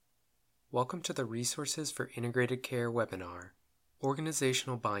Welcome to the Resources for Integrated Care webinar,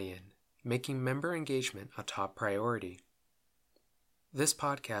 Organizational Buy-in, Making Member Engagement a Top Priority. This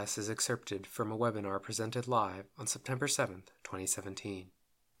podcast is excerpted from a webinar presented live on September 7th, 2017.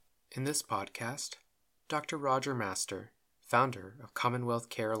 In this podcast, Dr. Roger Master, founder of Commonwealth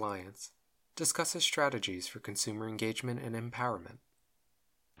Care Alliance, discusses strategies for consumer engagement and empowerment.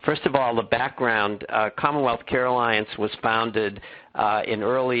 First of all, the background, Commonwealth Care Alliance was founded in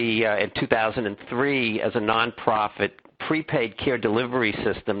 2003 as a nonprofit prepaid care delivery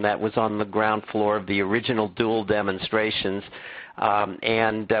system that was on the ground floor of the original dual demonstrations,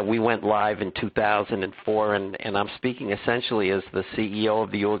 and we went live in 2004, and I'm speaking essentially as the CEO of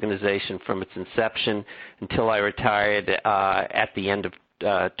the organization from its inception until I retired at the end of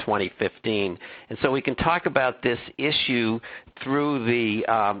 2015. And so we can talk about this issue through the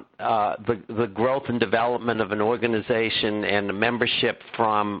growth and development of an organization and the membership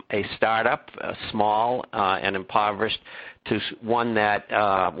from a startup, small and impoverished, to one that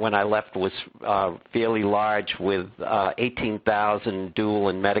when I left was fairly large with 18,000 dual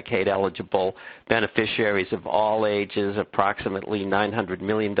and Medicaid eligible beneficiaries of all ages, approximately $900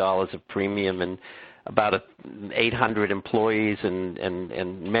 million of premium, and about 800 employees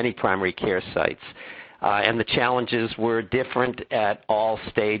and many primary care sites. And the challenges were different at all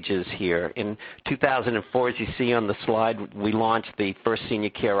stages here. In 2004, as you see on the slide, we launched the first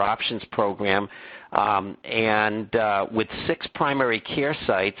Senior Care Options Program, and with 6 primary care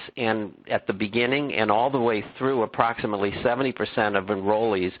sites, and at the beginning and all the way through, approximately 70% of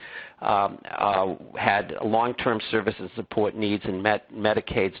enrollees had long-term service and support needs and met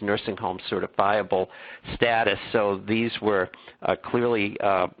Medicaid's nursing home certifiable status. So these were clearly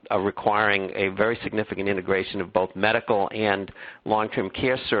requiring a very significant integration of both medical and long-term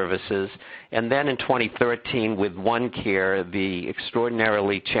care services. And then in 2013, with OneCare, the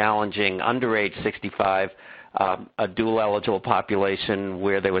extraordinarily challenging underage 65 a dual eligible population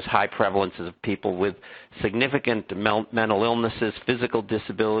where there was high prevalences of people with significant mental illnesses, physical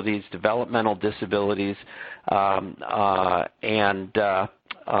disabilities, developmental disabilities, and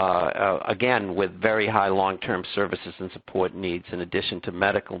again, with very high long-term services and support needs in addition to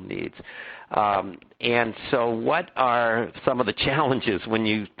medical needs. And so what are some of the challenges when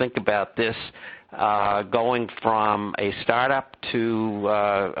you think about this going from a startup to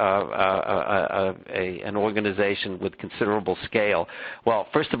an organization with considerable scale? Well,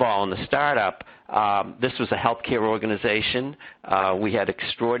 first of all, in the startup, this was a healthcare organization. We had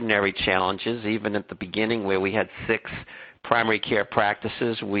extraordinary challenges, even at the beginning where we had 6 primary care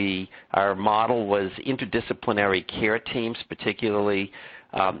practices. Our model was interdisciplinary care teams, particularly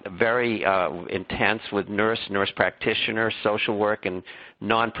very intense with nurse practitioner, social work, and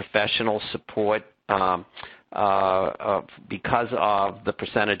non-professional support because of the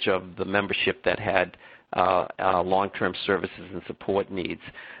percentage of the membership that had long-term services and support needs.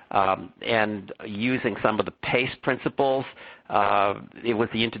 And using some of the PACE principles, it was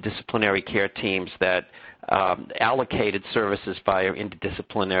the interdisciplinary care teams that allocated services via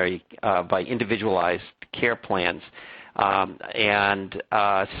by individualized care plans.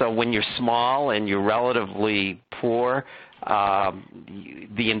 So when you're small and you're relatively poor,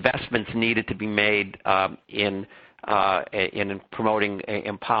 the investments needed to be made in promoting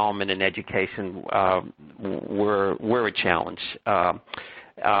empowerment and education were a challenge.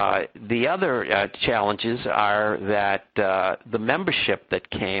 The other challenges are that the membership that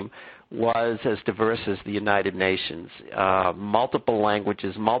came was as diverse as the United Nations. Multiple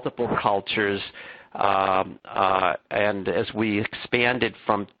languages, multiple cultures, and as we expanded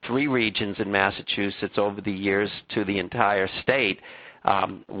from 3 regions in Massachusetts over the years to the entire state,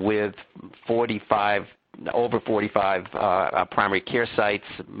 with over 45 primary care sites,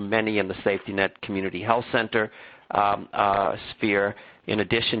 many in the Safety Net Community Health Center sphere, in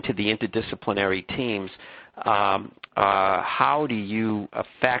addition to the interdisciplinary teams, how do you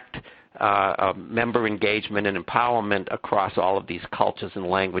affect member engagement and empowerment across all of these cultures and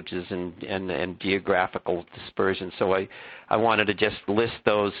languages and geographical dispersion? So I wanted to just list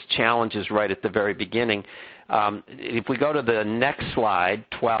those challenges right at the very beginning. If we go to the next slide,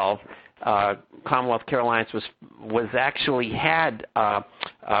 12, Commonwealth Care Alliance had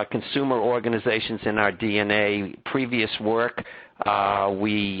consumer organizations in our DNA. Previous work,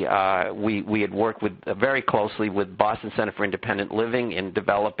 we had worked very closely with Boston Center for Independent Living in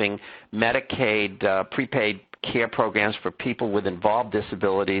developing Medicaid prepaid care programs for people with involved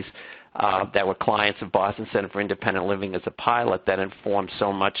disabilities that were clients of Boston Center for Independent Living as a pilot that informed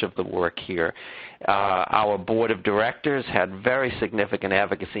so much of the work here. Our board of directors had very significant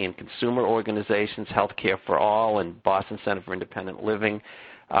advocacy in consumer organizations, Healthcare for All and Boston Center for Independent Living.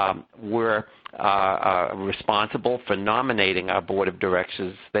 were responsible for nominating our board of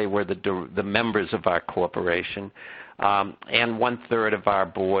directors. They were the members of our corporation. And 1/3 of our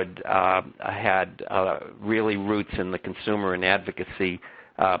board had really roots in the consumer and advocacy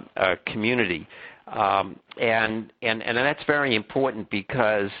community. And that's very important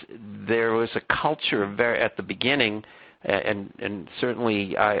because there was a culture at the beginning, and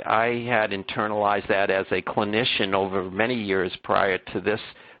certainly I had internalized that as a clinician over many years prior to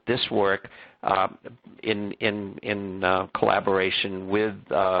this work, in collaboration with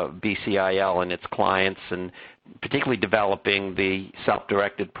BCIL and its clients, and particularly developing the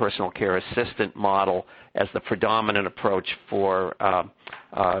self-directed personal care assistant model as the predominant approach for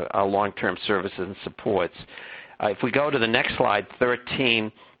long-term services and supports. If we go to the next slide,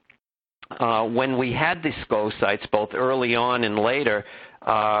 13, when we had these SCO sites, both early on and later,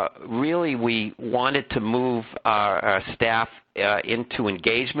 really we wanted to move our staff into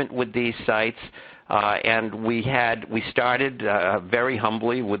engagement with these sites, and we started very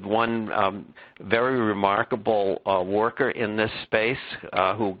humbly with one very remarkable worker in this space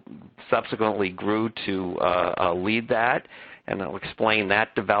who subsequently grew to lead that, and I'll explain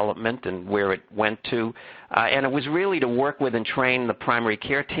that development and where it went to. And it was really to work with and train the primary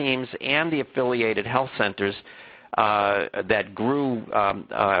care teams and the affiliated health centers that grew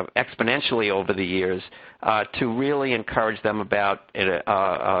exponentially over the years to really encourage them about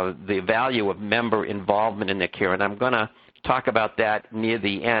the value of member involvement in their care. And I'm going to talk about that near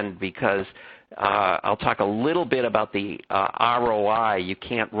the end because I'll talk a little bit about the ROI. You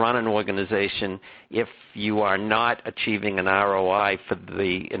can't run an organization if you are not achieving an ROI for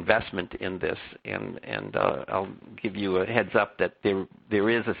the investment in this. And I'll give you a heads up that there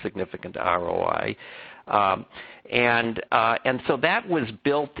is a significant ROI. And so that was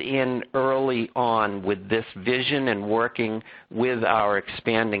built in early on with this vision and working with our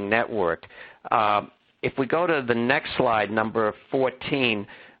expanding network. If we go to the next slide, number 14,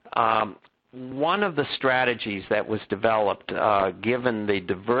 one of the strategies that was developed, given the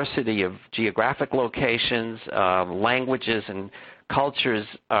diversity of geographic locations, languages, and cultures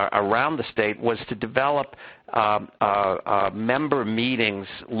around the state, was to develop member meetings,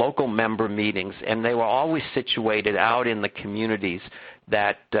 local member meetings, and they were always situated out in the communities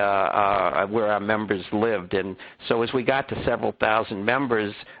that where our members lived. And so as we got to several thousand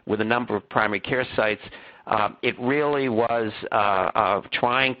members with a number of primary care sites, it really was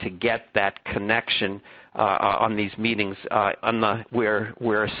trying to get that connection on these meetings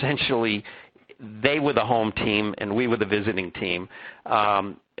where essentially they were the home team and we were the visiting team.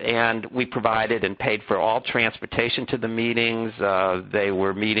 And we provided and paid for all transportation to the meetings. They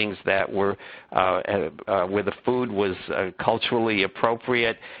were meetings that were where the food was culturally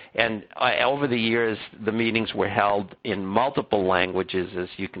appropriate. And over the years, the meetings were held in multiple languages, as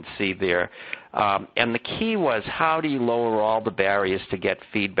you can see there. And the key was, how do you lower all the barriers to get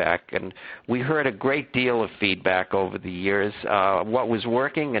feedback? And we heard a great deal of feedback over the years, what was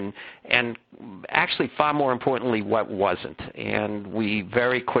working and actually far more importantly, what wasn't. And we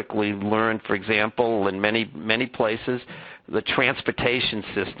very quickly learned, for example, in many places, the transportation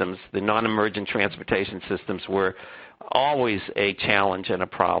systems, the non-emergent transportation systems were always a challenge and a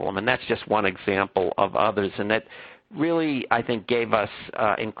problem. And that's just one example of others. And that really, I think, gave us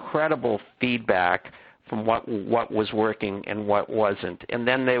incredible feedback from what was working and what wasn't. And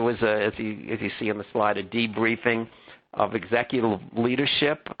then there was, as you see on the slide, a debriefing of executive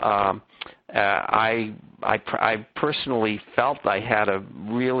leadership. I personally felt I had a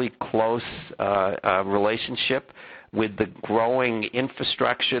really close relationship with the growing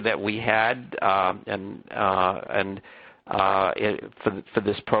infrastructure that we had for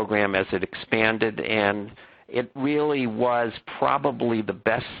this program as it expanded, and it really was probably the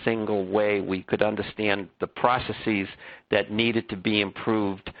best single way we could understand the processes that needed to be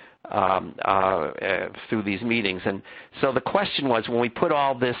improved through these meetings. And so the question was, when we put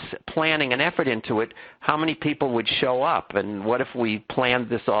all this planning and effort into it, how many people would show up? And what if we planned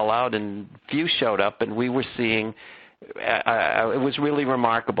this all out and few showed up? And we were seeing it was really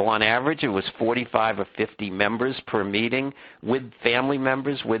remarkable. On average, it was 45 or 50 members per meeting with family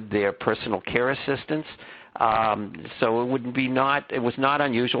members, with their personal care assistants. So it was not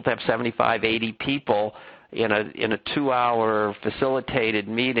unusual to have 75, 80 people in a 2-hour facilitated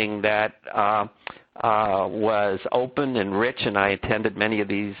meeting that was open and rich, and I attended many of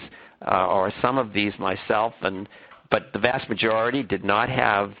these or some of these myself, but the vast majority did not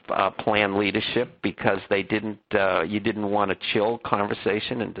have planned leadership because you didn't want to chill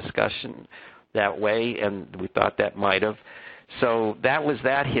conversation and discussion that way, and we thought that might have. So that was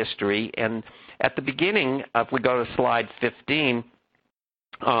that history. And at the beginning, if we go to slide 15,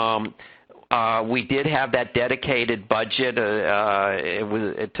 We did have that dedicated budget it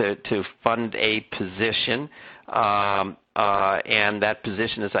was to fund a position, and that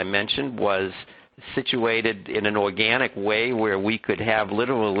position, as I mentioned, was situated in an organic way where we could have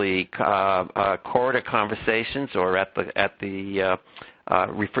literally corridor conversations, or at the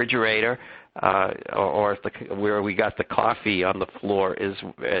refrigerator, or where we got the coffee on the floor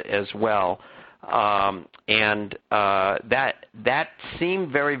as well. And that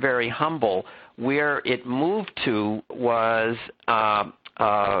seemed very, very humble. Where it moved to was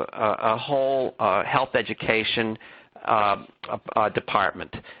a whole health education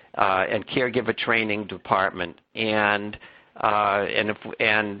department and caregiver training department, and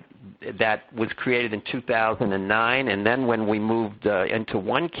that was created in 2009. And then when we moved into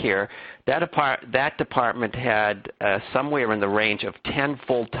OneCare, that department had somewhere in the range of 10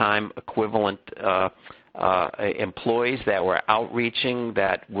 full-time equivalent employees that were outreaching,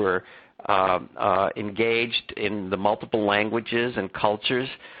 that were engaged in the multiple languages and cultures,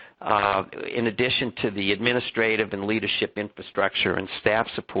 in addition to the administrative and leadership infrastructure and staff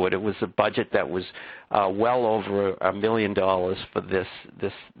support. It was a budget that was well over $1 million for this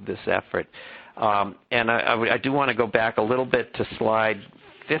effort. And I do want to go back a little bit to slide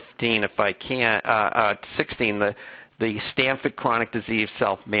 15, if I can, 16, the Stanford Chronic Disease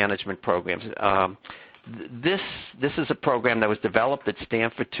Self-Management Programs. This is a program that was developed at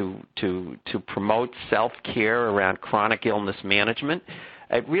Stanford to promote self-care around chronic illness management.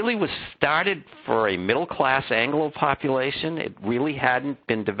 It really was started for a middle-class Anglo population. It really hadn't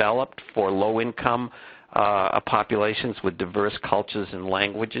been developed for low-income populations with diverse cultures and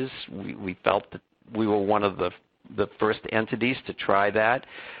languages. We felt that we were one of the first entities to try that.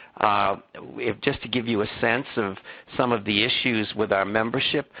 Just to give you a sense of some of the issues with our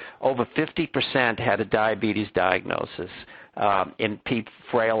membership, over 50% had a diabetes diagnosis. In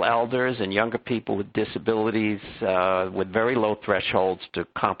frail elders and younger people with disabilities with very low thresholds to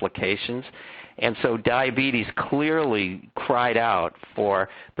complications. And so diabetes clearly cried out for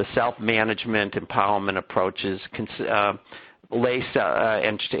the self-management, empowerment approaches, and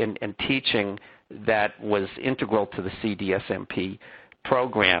teaching that was integral to the CDSMP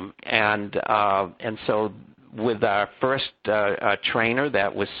program. And so with our first trainer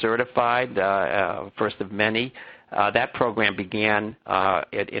that was certified, first of many, that program began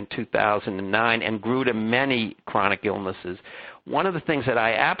in 2009 and grew to many chronic illnesses. One of the things that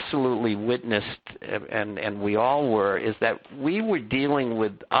I absolutely witnessed, and we all were, is that we were dealing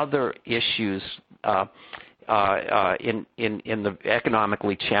with other issues in the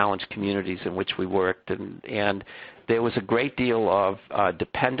economically challenged communities in which we worked, and there was a great deal of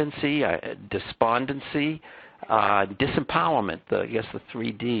dependency, despondency, disempowerment, I guess the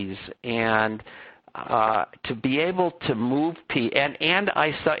 3 Ds, and to be able to move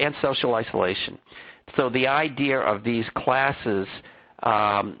and social isolation. So the idea of these classes,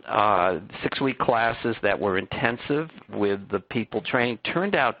 6-week classes that were intensive with the people training,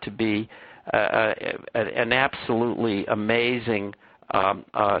 turned out to be an absolutely amazing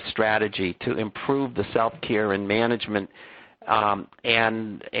strategy to improve the self-care and management.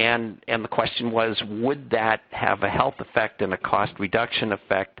 And the question was, would that have a health effect and a cost reduction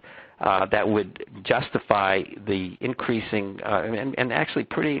effect that would justify the increasing and actually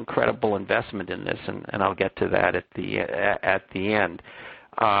pretty incredible investment in this, and I'll get to that at the end.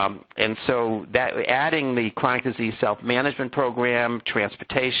 And so that adding the chronic disease self-management program,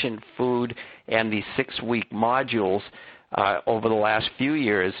 transportation, food, and these 6-week modules over the last few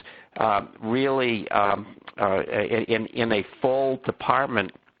years really in a full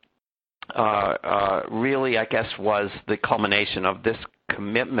department really, I guess, was the culmination of this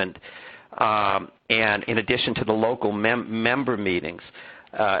commitment, and in addition to the local member meetings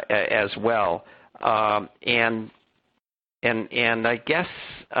as well. And I guess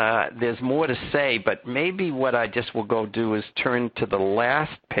there's more to say, but maybe what I just will go do is turn to the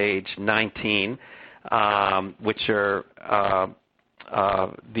last page, 19, which are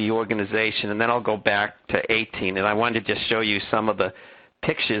the organization, and then I'll go back to 18. And I wanted to just show you some of the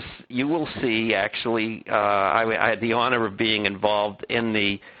pictures. You will see, actually, I had the honor of being involved in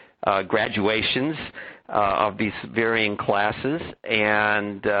the graduations of these varying classes,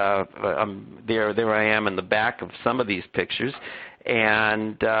 and there I am in the back of some of these pictures.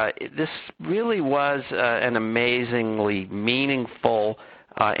 And this really was an amazingly meaningful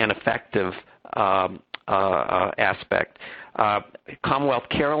and effective aspect. Commonwealth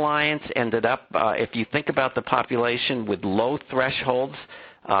Care Alliance ended up, if you think about the population with low thresholds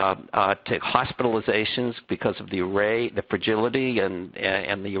to hospitalizations because of the fragility and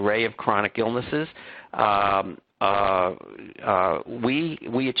the array of chronic illnesses,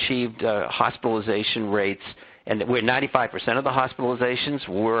 we achieved hospitalization rates, and where 95% of the hospitalizations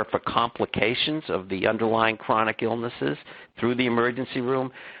were for complications of the underlying chronic illnesses through the emergency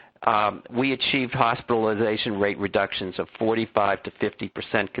room. We achieved hospitalization rate reductions of 45 to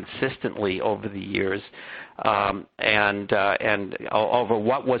 50% consistently over the years, and over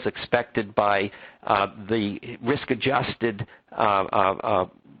what was expected by the risk-adjusted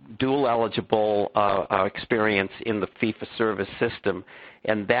dual-eligible experience in the fee-for-service system.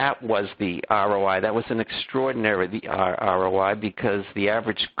 And that was the ROI. That was an extraordinary ROI, because the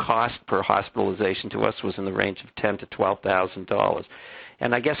average cost per hospitalization to us was in the range of $10,000 to $12,000.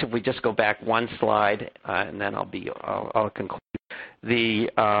 And I guess if we just go back one slide, and then I'll conclude.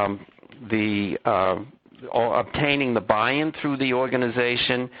 Obtaining the buy-in through the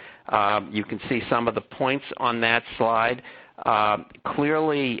organization. You can see some of the points on that slide.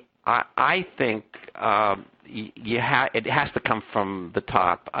 Clearly, I think it has to come from the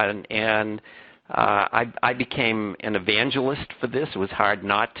top. And I became an evangelist for this. It was hard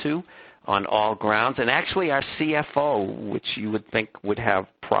not to, on all grounds. And actually our CFO, which you would think would have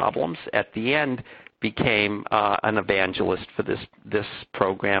problems, at the end became an evangelist for this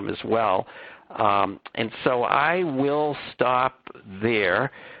program as well. And so I will stop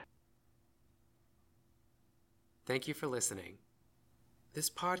there. Thank you for listening. This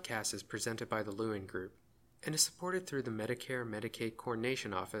podcast is presented by the Lewin Group and is supported through the Medicare and Medicaid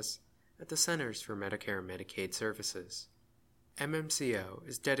Coordination Office at the Centers for Medicare and Medicaid Services. MMCO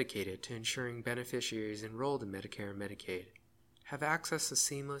is dedicated to ensuring beneficiaries enrolled in Medicare and Medicaid have access to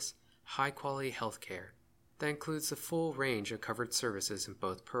seamless, high-quality health care that includes the full range of covered services in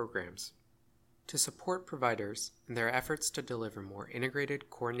both programs. To support providers in their efforts to deliver more integrated,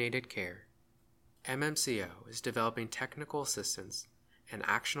 coordinated care, MMCO is developing technical assistance and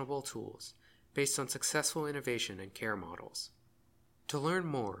actionable tools based on successful innovation and care models. To learn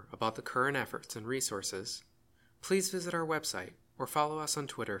more about the current efforts and resources, please visit our website or follow us on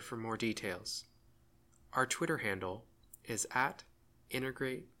Twitter for more details. Our Twitter handle is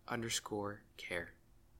 @integrate_care.